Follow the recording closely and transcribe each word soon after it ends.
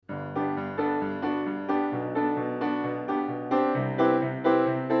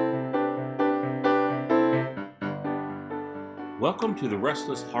Welcome to the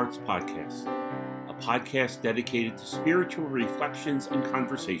Restless Hearts Podcast, a podcast dedicated to spiritual reflections and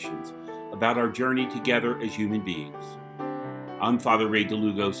conversations about our journey together as human beings. I'm Father Ray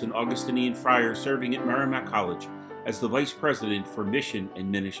DeLugos, an Augustinian friar serving at Merrimack College as the Vice President for Mission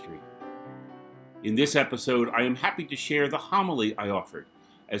and Ministry. In this episode, I am happy to share the homily I offered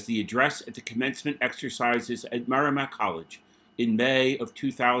as the address at the commencement exercises at Merrimack College in May of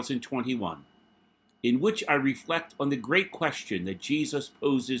 2021. In which I reflect on the great question that Jesus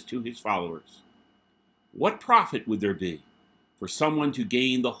poses to his followers. What profit would there be for someone to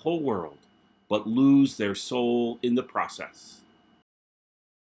gain the whole world, but lose their soul in the process?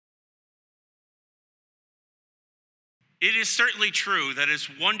 It is certainly true that as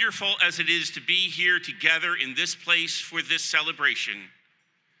wonderful as it is to be here together in this place for this celebration,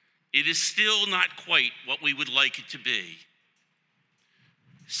 it is still not quite what we would like it to be.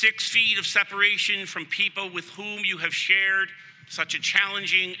 6 feet of separation from people with whom you have shared such a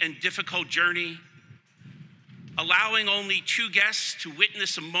challenging and difficult journey, allowing only 2 guests to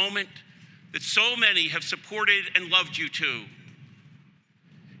witness a moment that so many have supported and loved you to,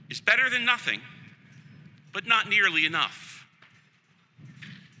 is better than nothing, but not nearly enough.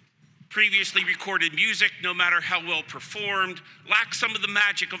 Previously recorded music, no matter how well performed, lacks some of the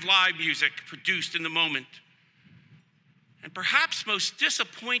magic of live music produced in the moment. And perhaps most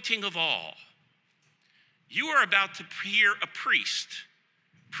disappointing of all, you are about to hear a priest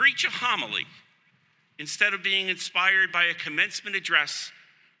preach a homily instead of being inspired by a commencement address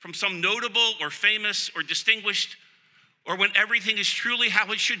from some notable or famous or distinguished, or when everything is truly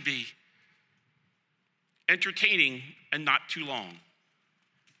how it should be, entertaining and not too long.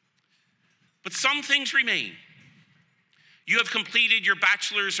 But some things remain. You have completed your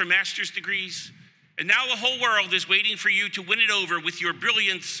bachelor's or master's degrees, and now the whole world is waiting for you to win it over with your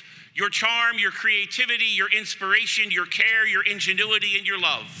brilliance, your charm, your creativity, your inspiration, your care, your ingenuity, and your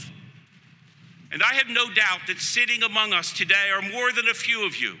love. And I have no doubt that sitting among us today are more than a few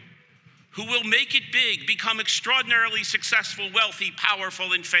of you who will make it big, become extraordinarily successful, wealthy,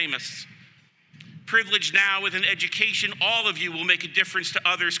 powerful, and famous. Privileged now with an education, all of you will make a difference to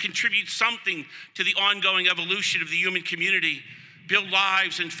others, contribute something to the ongoing evolution of the human community, build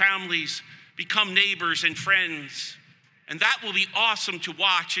lives and families, become neighbors and friends. And that will be awesome to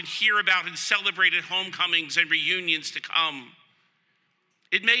watch and hear about and celebrate at homecomings and reunions to come.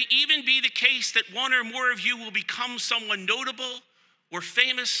 It may even be the case that one or more of you will become someone notable or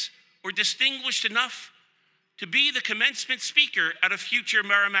famous or distinguished enough to be the commencement speaker at a future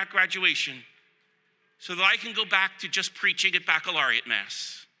Merrimack graduation, so that I can go back to just preaching at baccalaureate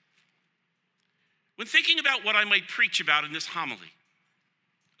mass. When thinking about what I might preach about in this homily,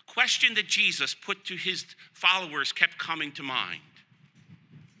 a question that Jesus put to his followers kept coming to mind.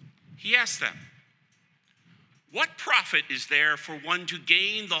 He asked them, what profit is there for one to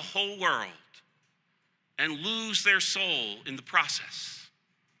gain the whole world and lose their soul in the process?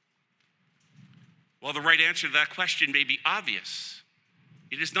 While the right answer to that question may be obvious,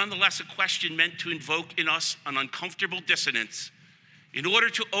 it is nonetheless a question meant to invoke in us an uncomfortable dissonance in order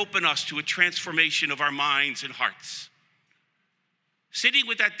to open us to a transformation of our minds and hearts. Sitting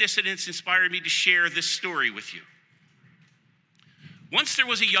with that dissonance inspired me to share this story with you. Once there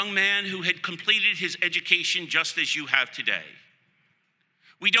was a young man who had completed his education just as you have today.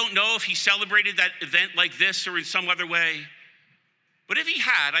 We don't know if he celebrated that event like this or in some other way, but if he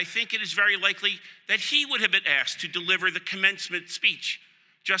had, I think it is very likely that he would have been asked to deliver the commencement speech,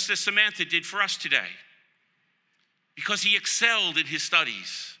 just as Samantha did for us today, because he excelled in his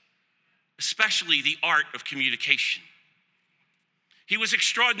studies, especially the art of communication. He was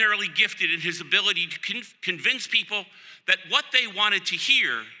extraordinarily gifted in his ability to convince people that what they wanted to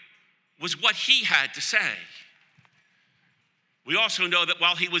hear was what he had to say. We also know that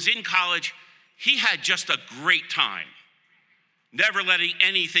while he was in college, he had just a great time, never letting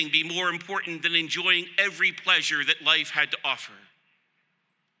anything be more important than enjoying every pleasure that life had to offer.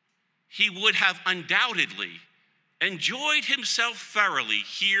 He would have undoubtedly enjoyed himself thoroughly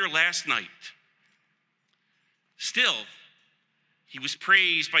here last night. Still, he was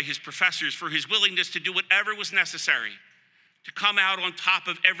praised by his professors for his willingness to do whatever was necessary to come out on top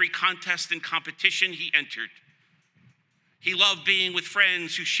of every contest and competition he entered. He loved being with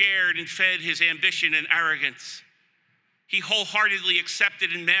friends who shared and fed his ambition and arrogance. He wholeheartedly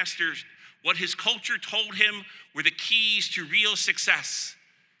accepted and mastered what his culture told him were the keys to real success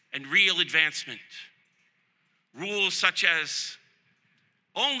and real advancement. Rules such as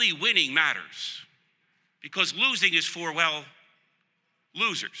only winning matters because losing is for, well,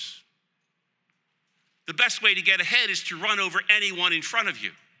 losers. The best way to get ahead is to run over anyone in front of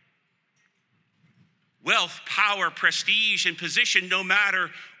you. wealth, power, prestige, and position, no matter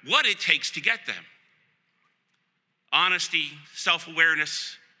what it takes to get them. Honesty,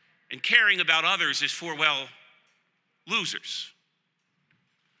 self-awareness, and caring about others is for, well, losers.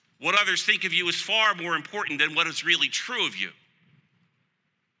 What others think of you is far more important than what is really true of you.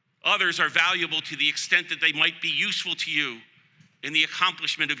 Others are valuable to the extent that they might be useful to you in the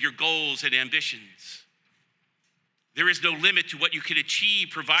accomplishment of your goals and ambitions. There is no limit to what you can achieve,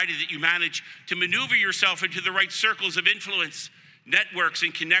 provided that you manage to maneuver yourself into the right circles of influence, networks,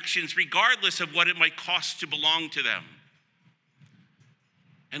 and connections, regardless of what it might cost to belong to them.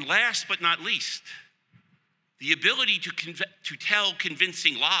 And last but not least, the ability to tell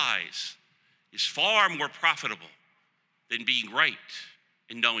convincing lies is far more profitable than being right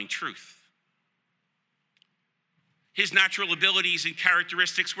and knowing truth. His natural abilities and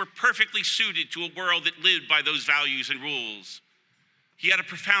characteristics were perfectly suited to a world that lived by those values and rules. He had a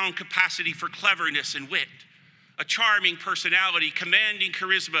profound capacity for cleverness and wit, a charming personality, commanding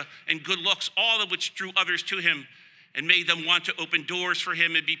charisma, and good looks, all of which drew others to him and made them want to open doors for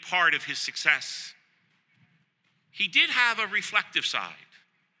him and be part of his success. He did have a reflective side,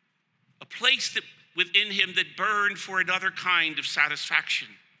 a place within him that burned for another kind of satisfaction,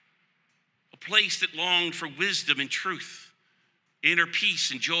 a place that longed for wisdom and truth, inner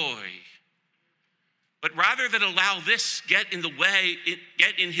peace and joy. But rather than allow this get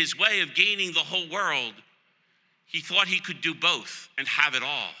in his way of gaining the whole world, he thought he could do both and have it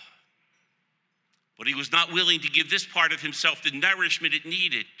all. But he was not willing to give this part of himself the nourishment it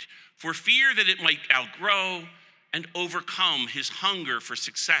needed, for fear that it might outgrow and overcome his hunger for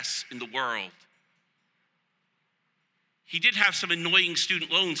success in the world. He did have some annoying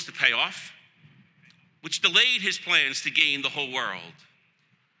student loans to pay off, which delayed his plans to gain the whole world.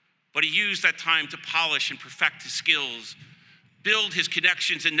 But he used that time to polish and perfect his skills, build his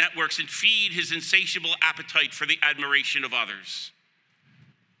connections and networks, and feed his insatiable appetite for the admiration of others.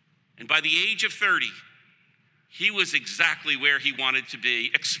 And by the age of 30, he was exactly where he wanted to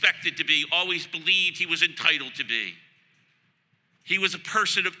be, expected to be, always believed he was entitled to be. He was a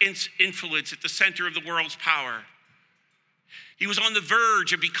person of influence at the center of the world's power. He was on the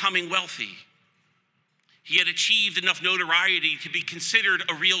verge of becoming wealthy. He had achieved enough notoriety to be considered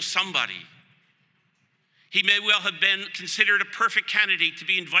a real somebody. He may well have been considered a perfect candidate to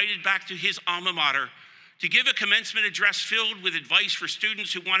be invited back to his alma mater to give a commencement address filled with advice for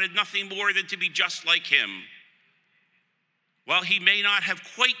students who wanted nothing more than to be just like him. While he may not have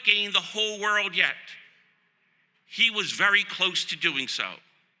quite gained the whole world yet, he was very close to doing so.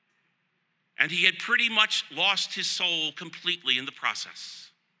 And he had pretty much lost his soul completely in the process.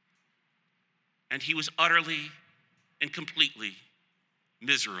 And he was utterly and completely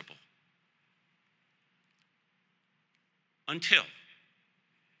miserable. Until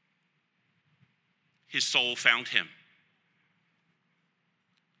his soul found him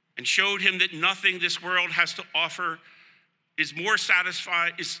and showed him that nothing this world has to offer is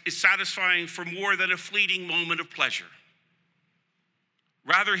satisfying for more than a fleeting moment of pleasure.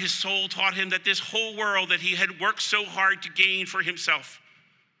 Rather, his soul taught him that this whole world that he had worked so hard to gain for himself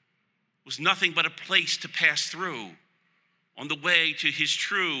was nothing but a place to pass through on the way to his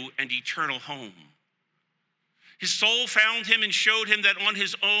true and eternal home. His soul found him and showed him that on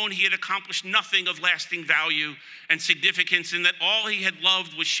his own he had accomplished nothing of lasting value and significance, and that all he had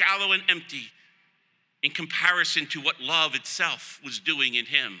loved was shallow and empty in comparison to what love itself was doing in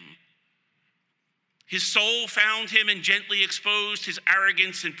him. His soul found him and gently exposed his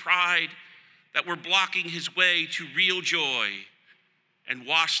arrogance and pride that were blocking his way to real joy, and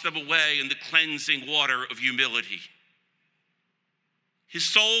washed them away in the cleansing water of humility. His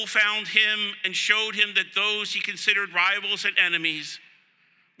soul found him and showed him that those he considered rivals and enemies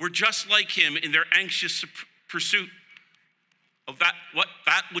were just like him in their anxious pursuit of that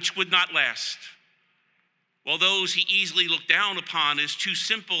which would not last, while those he easily looked down upon as too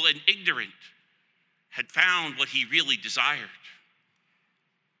simple and ignorant had found what he really desired.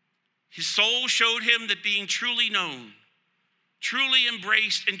 His soul showed him that being truly known, truly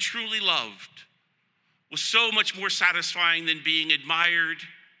embraced, and truly loved was so much more satisfying than being admired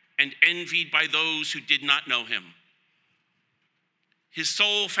and envied by those who did not know him. His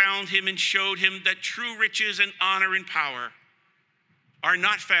soul found him and showed him that true riches and honor and power are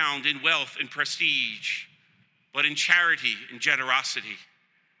not found in wealth and prestige, but in charity and generosity.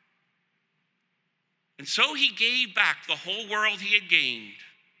 And so he gave back the whole world he had gained,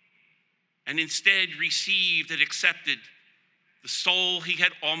 and instead received and accepted the soul he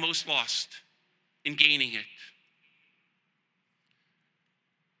had almost lost in gaining it.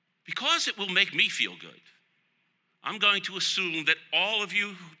 Because it will make me feel good, I'm going to assume that all of you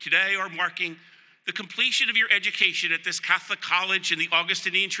who today are marking the completion of your education at this Catholic college in the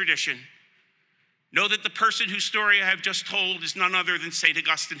Augustinian tradition, know that the person whose story I have just told is none other than St.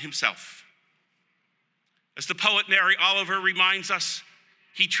 Augustine himself. As the poet Mary Oliver reminds us,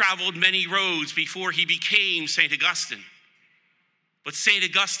 he traveled many roads before he became St. Augustine. But St.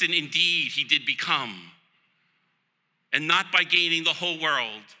 Augustine, indeed, he did become, and not by gaining the whole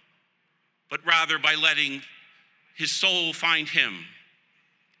world, but rather by letting his soul find him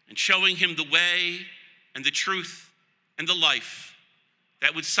and showing him the way and the truth and the life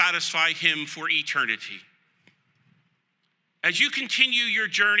that would satisfy him for eternity. As you continue your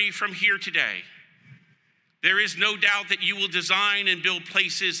journey from here today, there is no doubt that you will design and build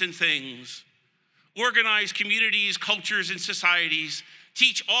places and things, organize communities, cultures, and societies,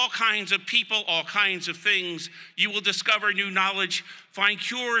 teach all kinds of people, all kinds of things. You will discover new knowledge, find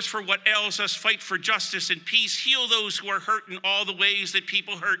cures for what ails us, fight for justice and peace, heal those who are hurt in all the ways that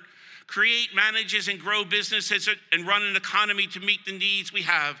people hurt, create, manages, and grow businesses and run an economy to meet the needs we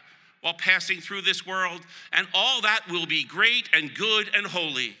have while passing through this world. And all that will be great and good and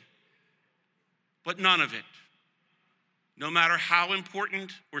holy. But none of it, no matter how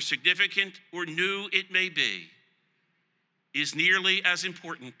important or significant or new it may be, is nearly as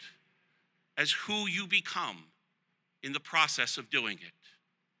important as who you become in the process of doing it.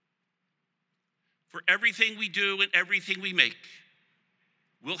 For everything we do and everything we make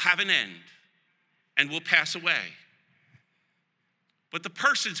will have an end and will pass away. But the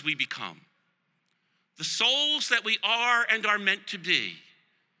persons we become, the souls that we are and are meant to be,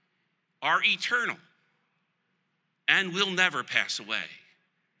 are eternal and will never pass away.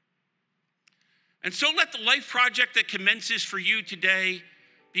 And so let the life project that commences for you today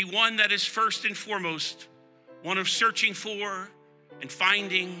be one that is first and foremost one of searching for and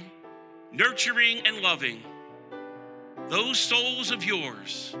finding, nurturing and loving those souls of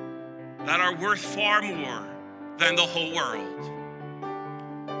yours that are worth far more than the whole world.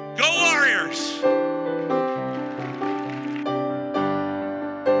 Go Warriors!